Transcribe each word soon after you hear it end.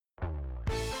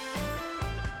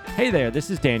Hey there, this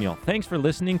is Daniel. Thanks for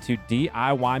listening to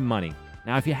DIY Money.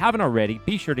 Now, if you haven't already,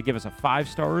 be sure to give us a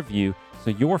 5-star review so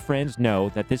your friends know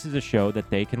that this is a show that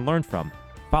they can learn from.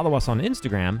 Follow us on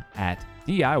Instagram at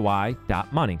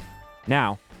DIY.money.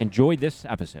 Now, enjoy this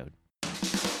episode.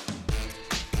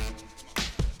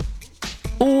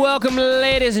 Welcome,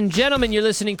 ladies and gentlemen. You're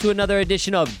listening to another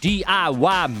edition of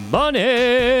DIY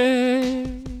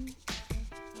Money.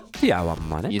 DIY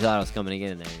Money. You thought I was coming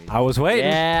again there. I was waiting.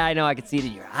 Yeah, I know. I could see it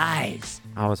in your eyes.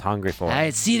 I was hungry for it.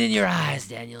 I see it in your eyes,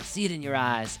 Daniel. See it in your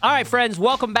eyes. All right, friends.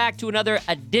 Welcome back to another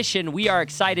edition. We are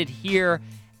excited here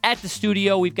at the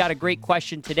studio. We've got a great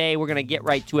question today. We're going to get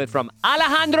right to it from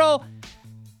Alejandro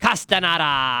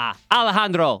Castaneda.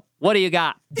 Alejandro, what do you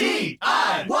got? DIY!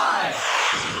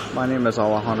 My name is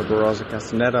Alejandro Barraza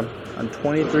Castaneda. I'm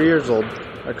 23 years old.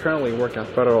 I currently work at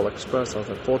Federal Express as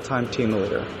a full-time team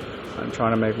leader. I'm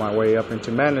trying to make my way up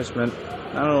into management,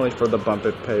 not only for the bump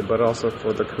in pay, but also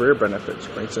for the career benefits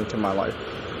it brings into my life.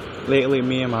 Lately,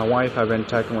 me and my wife have been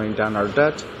tackling down our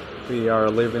debt. We are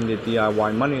living the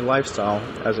DIY money lifestyle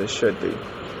as it should be.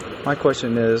 My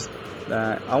question is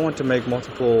that I want to make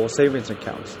multiple savings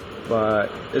accounts,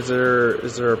 but is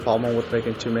there a problem with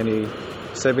making too many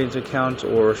savings accounts,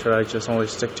 or should I just only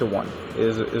stick to one?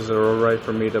 Is it alright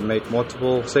for me to make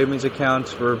multiple savings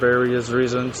accounts for various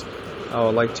reasons? I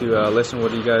would like to listen to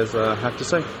what you guys have to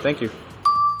say. Thank you.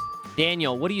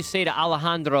 Daniel, what do you say to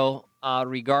Alejandro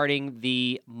regarding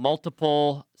the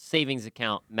multiple savings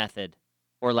account method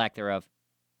or lack thereof?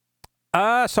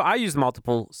 So I use the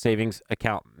multiple savings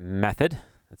account method.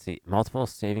 Let's see, multiple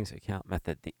savings account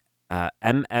method. The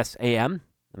MSAM,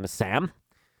 MSAM.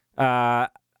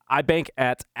 I bank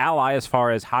at Ally as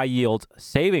far as high yield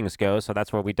savings go. So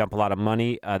that's where we dump a lot of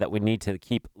money that we need to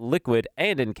keep liquid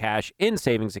and in cash in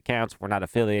savings accounts. We're not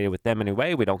affiliated with them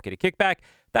anyway. We don't get a kickback.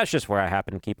 That's just where I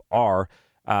happen to keep our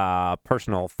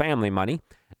personal family money.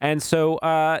 And so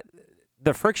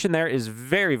the friction there is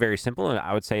very, very simple. And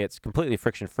I would say it's completely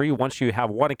friction free. Once you have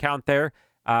one account there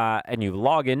and you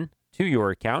log in to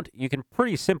your account, you can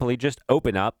pretty simply just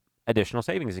open up additional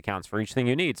savings accounts for each thing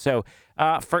you need. So,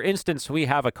 for instance, we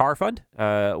have a car fund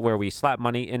where we slap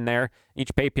money in there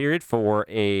each pay period for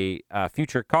a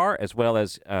future car, as well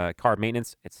as car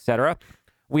maintenance, etc.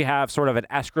 We have sort of an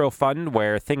escrow fund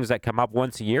where things that come up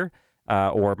once a year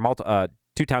or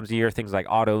 2 times a year, things like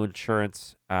auto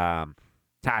insurance,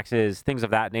 taxes, things of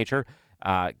that nature,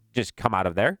 just come out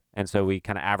of there. And so we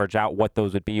kind of average out what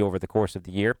those would be over the course of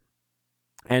the year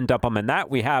and dump them in that.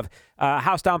 We have a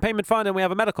house down payment fund, and we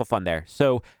have a medical fund there.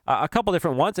 So a couple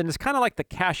different ones, and it's kind of like the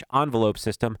cash envelope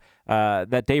system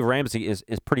that Dave Ramsey is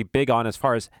pretty big on as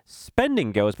far as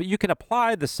spending goes, but you can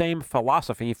apply the same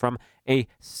philosophy from a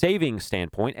savings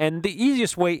standpoint. And the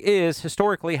easiest way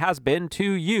historically has been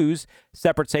to use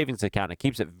separate savings account. It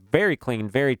keeps it very clean,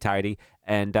 very tidy,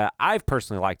 and I've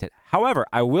personally liked it. However,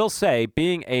 I will say,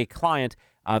 being a client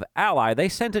of Ally, they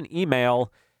sent an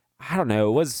email, I don't know,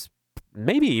 it was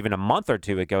maybe even a month or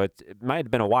two ago, it might have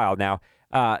been a while now,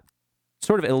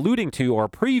 sort of alluding to or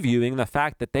previewing the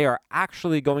fact that they are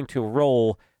actually going to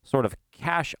roll sort of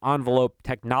cash envelope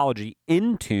technology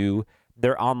into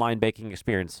their online banking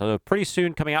experience. So pretty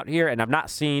soon coming out here, and I've not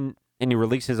seen any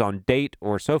releases on date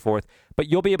or so forth, but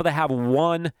you'll be able to have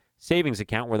one savings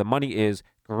account where the money is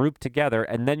grouped together,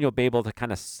 and then you'll be able to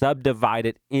kind of subdivide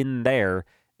it in there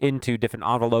into different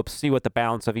envelopes, see what the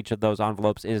balance of each of those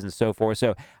envelopes is, and so forth.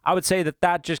 So I would say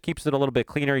that just keeps it a little bit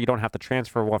cleaner. You don't have to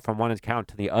transfer one from one account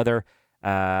to the other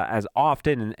as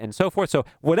often, and so forth. So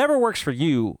whatever works for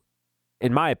you,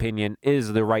 in my opinion,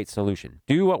 is the right solution.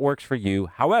 Do what works for you.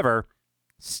 However,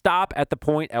 stop at the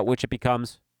point at which it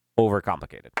becomes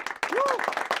overcomplicated.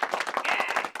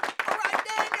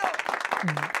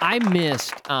 I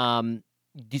missed.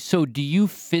 So do you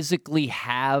physically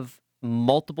have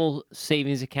multiple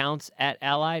savings accounts at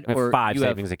Allied? I have or 5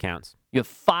 savings accounts. You have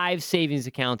 5 savings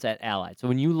accounts at Allied. So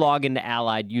when you log into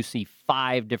Allied, you see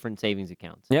 5 different savings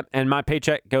accounts. Yep, and my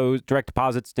paycheck goes direct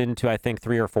deposits into, I think,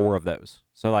 3 or 4 of those.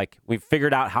 So, like, we've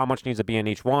figured out how much needs to be in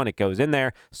each one. It goes in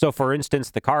there. So, for instance,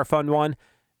 the car fund one,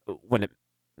 when it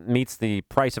meets the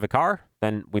price of a car,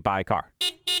 then we buy a car.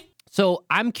 So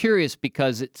I'm curious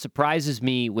because it surprises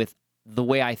me with the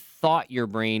way I thought your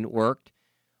brain worked.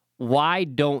 Why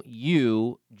don't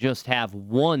you just have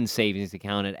one savings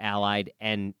account at Allied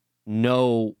and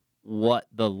know what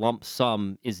the lump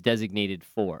sum is designated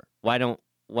for? Why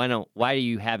are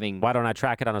you having... Why don't I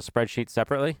track it on a spreadsheet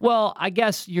separately? Well, I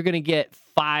guess you're going to get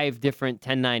 5 different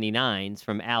 1099s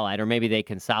from Allied, or maybe they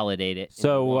consolidate it.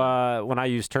 So when I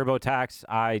use TurboTax,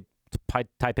 I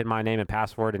type in my name and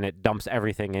password, and it dumps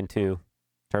everything into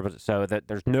Turbo, so that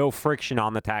there's no friction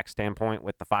on the tax standpoint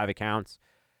with the 5 accounts.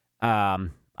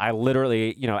 I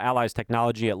literally, Ally's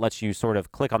technology, it lets you sort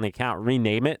of click on the account,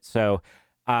 rename it. So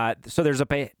there's a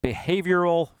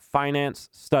behavioral finance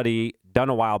study done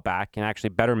a while back, and actually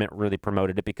Betterment really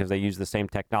promoted it because they use the same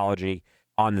technology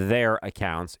on their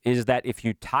accounts, is that if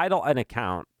you title an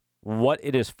account what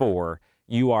it is for,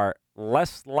 you are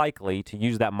less likely to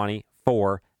use that money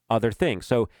for other things.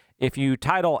 So if you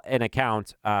title an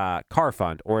account car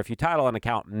fund, or if you title an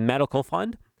account medical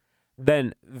fund,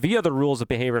 then via the rules of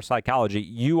behavioral psychology,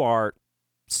 you are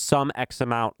some X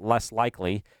amount less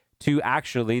likely to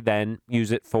actually then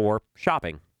use it for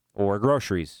shopping or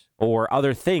groceries or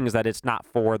other things that it's not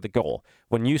for the goal.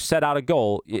 When you set out a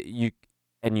goal, you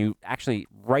actually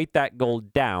write that goal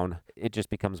down, it just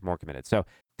becomes more committed. So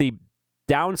the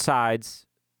downsides,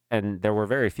 and there were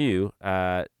very few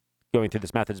going through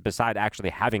this method, beside actually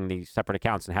having these separate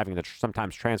accounts and having to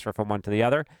sometimes transfer from one to the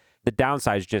other, the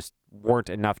downsides just weren't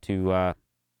enough to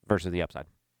versus the upside.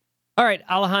 All right,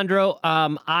 Alejandro,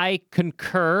 I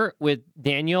concur with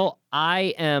Daniel.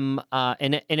 I am, I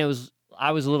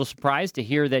was a little surprised to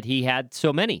hear that he had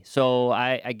so many. So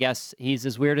I guess he's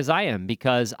as weird as I am,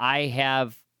 because I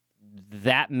have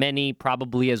that many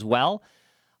probably as well.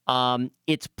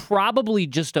 It's probably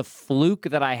just a fluke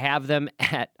that I have them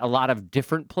at a lot of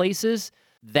different places.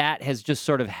 That has just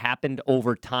sort of happened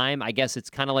over time. I guess it's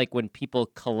kind of like when people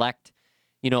collect,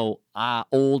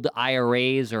 old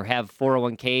IRAs or have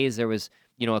 401ks. There was,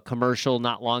 a commercial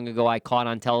not long ago I caught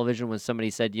on television when somebody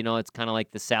said, it's kind of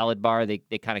like the salad bar. They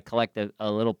kind of collect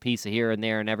a little piece of here and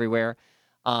there and everywhere.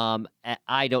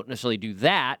 I don't necessarily do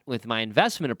that with my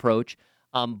investment approach.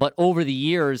 But over the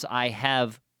years, I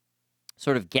have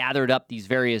sort of gathered up these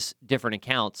various different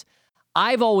accounts.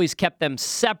 I've always kept them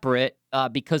separate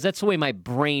because that's the way my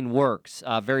brain works.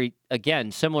 Very,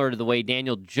 again, similar to the way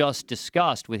Daniel just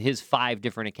discussed with his 5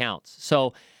 different accounts.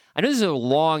 So I know this is a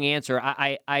long answer.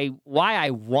 Why I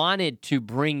wanted to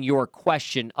bring your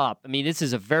question up. I mean, this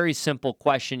is a very simple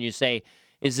question. You say,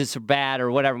 is this bad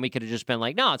or whatever? And we could have just been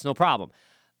like, no, it's no problem.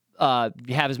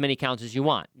 You have as many accounts as you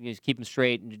want. You just keep them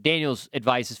straight. And Daniel's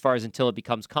advice, as far as until it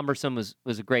becomes cumbersome, was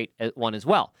a great one as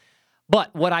well.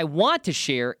 But what I want to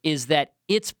share is that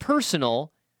it's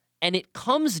personal, and it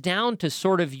comes down to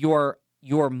sort of your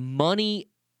money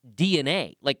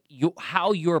DNA, like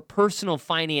how your personal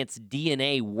finance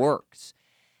DNA works.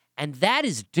 And that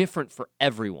is different for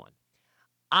everyone.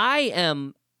 I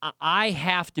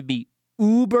have to be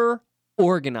uber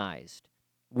organized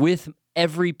with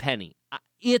every penny.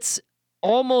 It's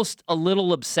almost a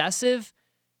little obsessive.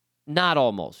 Not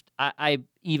almost. I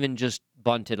even just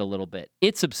bunted a little bit.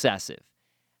 It's obsessive.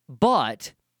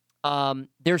 But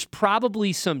there's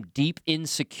probably some deep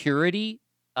insecurity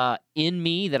in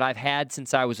me that I've had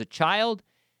since I was a child.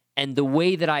 And the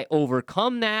way that I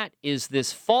overcome that is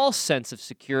this false sense of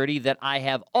security that I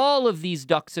have all of these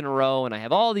ducks in a row and I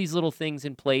have all these little things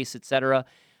in place, etc.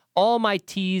 All my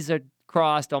T's are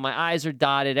crossed, all my I's are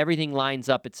dotted, everything lines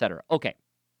up, etc. Okay.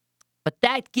 But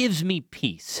that gives me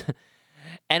peace.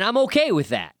 And I'm okay with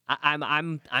that.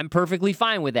 I'm perfectly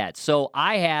fine with that. So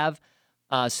I have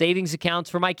savings accounts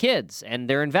for my kids and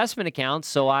their investment accounts.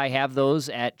 So I have those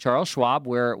at Charles Schwab,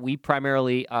 where we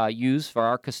primarily use for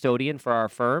our custodian for our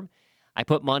firm. I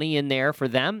put money in there for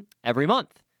them every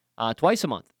month, twice a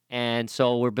month. And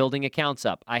so we're building accounts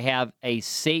up. I have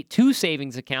 2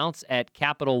 savings accounts at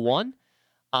Capital One.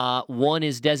 One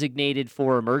is designated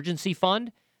for emergency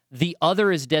fund. The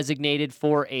other is designated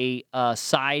for a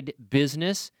side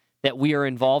business that we are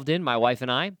involved in, my wife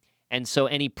and I. And so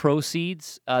any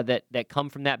proceeds that come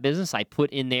from that business, I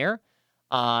put in there.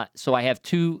 So I have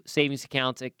 2 savings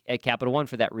accounts at Capital One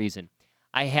for that reason.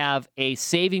 I have I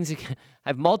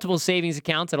have multiple savings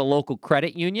accounts at a local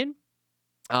credit union.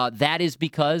 That is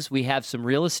because we have some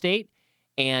real estate.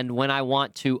 And when I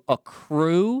want to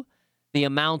accrue the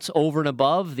amounts over and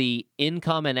above the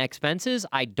income and expenses,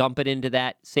 I dump it into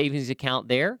that savings account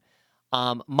there.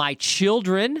 My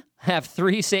children have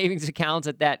 3 savings accounts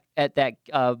at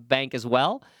that bank as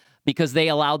well, because they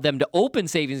allowed them to open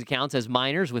savings accounts as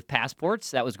minors with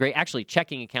passports. That was great. Actually,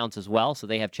 checking accounts as well, so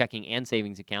they have checking and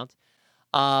savings accounts.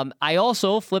 I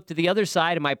also flipped to the other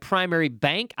side of my primary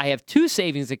bank. I have 2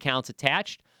 savings accounts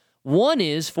attached. One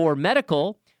is for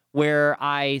medical, where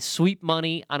I sweep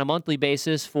money on a monthly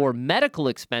basis for medical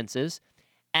expenses.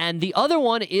 And the other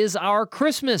one is our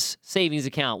Christmas savings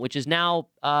account, which is now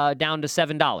down to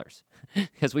 $7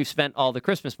 because we've spent all the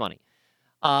Christmas money.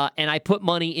 And I put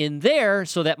money in there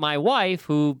so that my wife,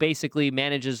 who basically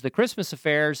manages the Christmas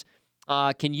affairs,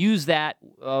 can use that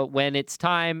when it's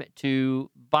time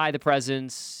to buy the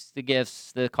presents, the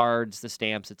gifts, the cards, the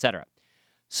stamps, etc.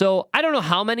 So I don't know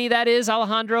how many that is,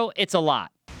 Alejandro. It's a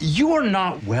lot. You are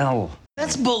not well.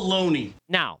 That's baloney.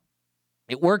 Now,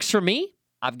 it works for me.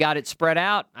 I've got it spread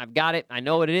out. I've got it. I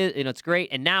know what it is. It's great.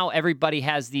 And now everybody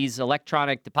has these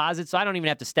electronic deposits, so I don't even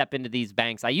have to step into these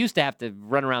banks. I used to have to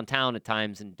run around town at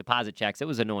times and deposit checks. It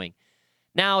was annoying.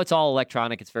 Now it's all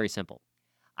electronic. It's very simple.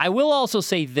 I will also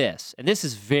say this, and this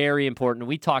is very important.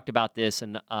 We talked about this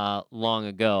long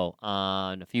ago,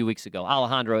 a few weeks ago.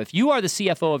 Alejandro, if you are the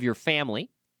CFO of your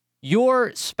family,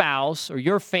 your spouse or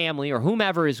your family or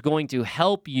whomever is going to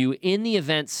help you in the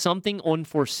event something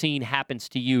unforeseen happens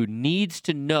to you needs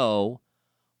to know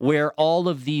where all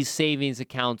of these savings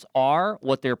accounts are,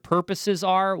 what their purposes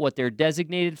are, what they're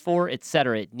designated for,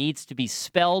 etc. It needs to be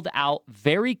spelled out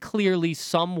very clearly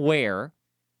somewhere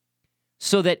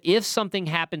so that if something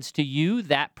happens to you,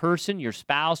 that person, your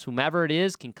spouse, whomever it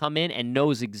is, can come in and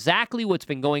knows exactly what's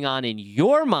been going on in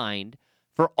your mind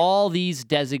for all these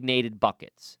designated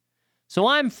buckets. So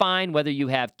I'm fine whether you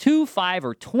have 2, 5,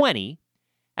 or 20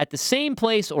 at the same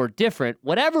place or different,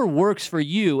 whatever works for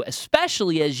you,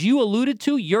 especially as you alluded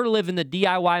to, you're living the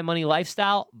DIY money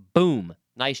lifestyle. Boom.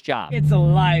 Nice job. It's a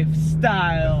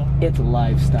lifestyle. It's a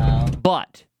lifestyle.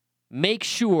 But make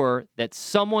sure that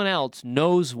someone else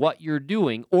knows what you're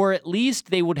doing, or at least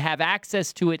they would have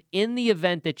access to it in the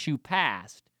event that you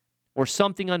passed or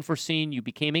something unforeseen, you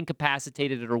became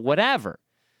incapacitated or whatever,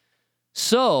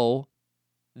 so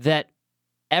that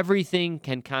everything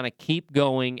can kind of keep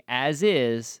going as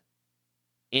is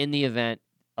in the event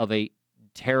of a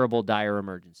terrible, dire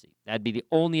emergency. That'd be the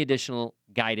only additional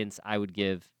guidance I would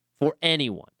give for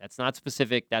anyone. That's not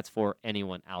specific. That's for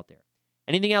anyone out there.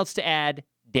 Anything else to add,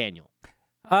 Daniel?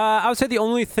 I would say the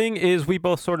only thing is we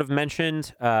both sort of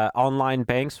mentioned online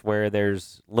banks where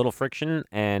there's little friction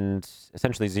and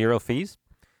essentially zero fees.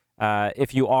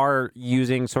 If you are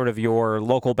using sort of your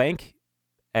local bank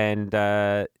and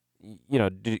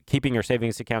keeping your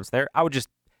savings accounts there, I would just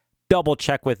double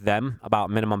check with them about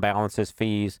minimum balances,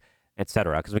 fees,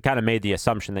 etc. Because we kind of made the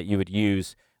assumption that you would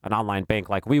use an online bank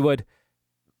like we would.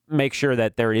 Make sure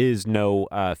that there is no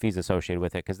fees associated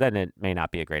with it, because then it may not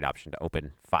be a great option to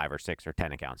open 5 or 6 or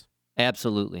 10 accounts.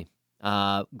 Absolutely.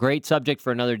 Great subject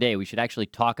for another day. We should actually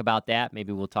talk about that.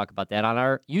 Maybe we'll talk about that on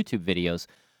our YouTube videos.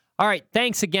 All right.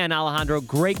 Thanks again, Alejandro.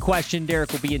 Great question.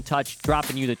 Derek will be in touch,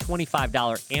 dropping you the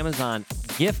 $25 Amazon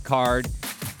gift card.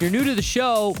 If you're new to the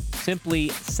show, simply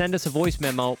send us a voice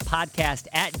memo,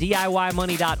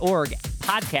 podcast@DIYmoney.org,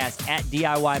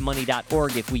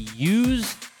 podcast@DIYmoney.org. If we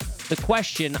use the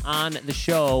question on the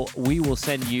show, we will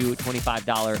send you a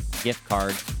 $25 gift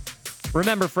card.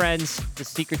 Remember, friends, the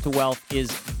secret to wealth is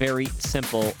very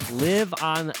simple. Live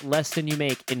on less than you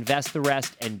make, invest the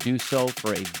rest, and do so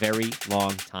for a very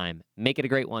long time. Make it a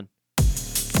great one.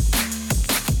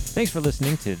 Thanks for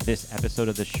listening to this episode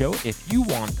of the show. If you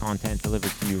want content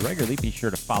delivered to you regularly, be sure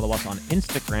to follow us on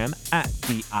Instagram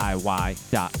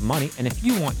 @DIY.money. And if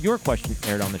you want your question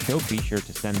aired on the show, be sure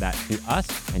to send that to us,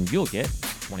 and you'll get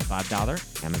 $25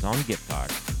 Amazon gift card.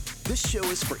 This show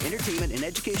is for entertainment and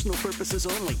educational purposes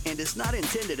only and is not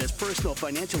intended as personal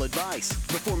financial advice.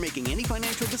 Before making any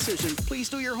financial decision, please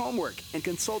do your homework and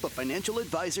consult a financial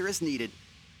advisor as needed.